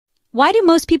Why do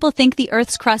most people think the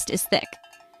Earth's crust is thick?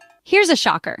 Here's a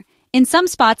shocker. In some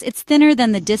spots, it's thinner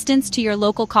than the distance to your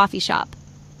local coffee shop.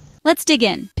 Let's dig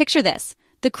in. Picture this.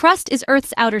 The crust is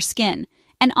Earth's outer skin,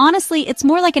 and honestly, it's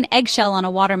more like an eggshell on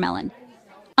a watermelon.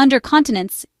 Under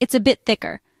continents, it's a bit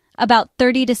thicker, about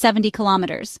 30 to 70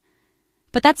 kilometers.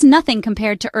 But that's nothing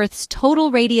compared to Earth's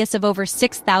total radius of over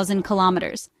 6,000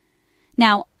 kilometers.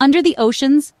 Now, under the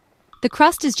oceans, the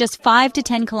crust is just 5 to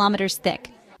 10 kilometers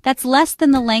thick. That's less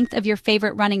than the length of your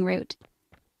favorite running route.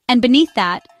 And beneath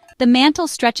that, the mantle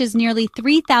stretches nearly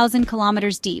 3,000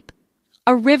 kilometers deep,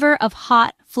 a river of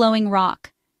hot, flowing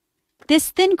rock. This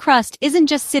thin crust isn't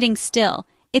just sitting still,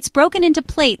 it's broken into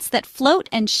plates that float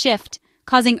and shift,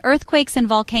 causing earthquakes and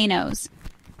volcanoes.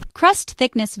 Crust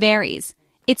thickness varies.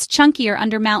 It's chunkier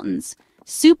under mountains,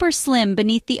 super slim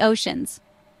beneath the oceans.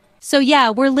 So yeah,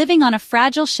 we're living on a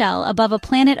fragile shell above a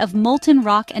planet of molten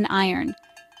rock and iron.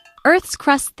 Earth's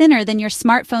crust thinner than your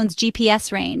smartphone's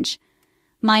GPS range.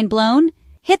 Mind blown?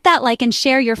 Hit that like and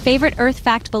share your favorite Earth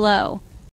fact below.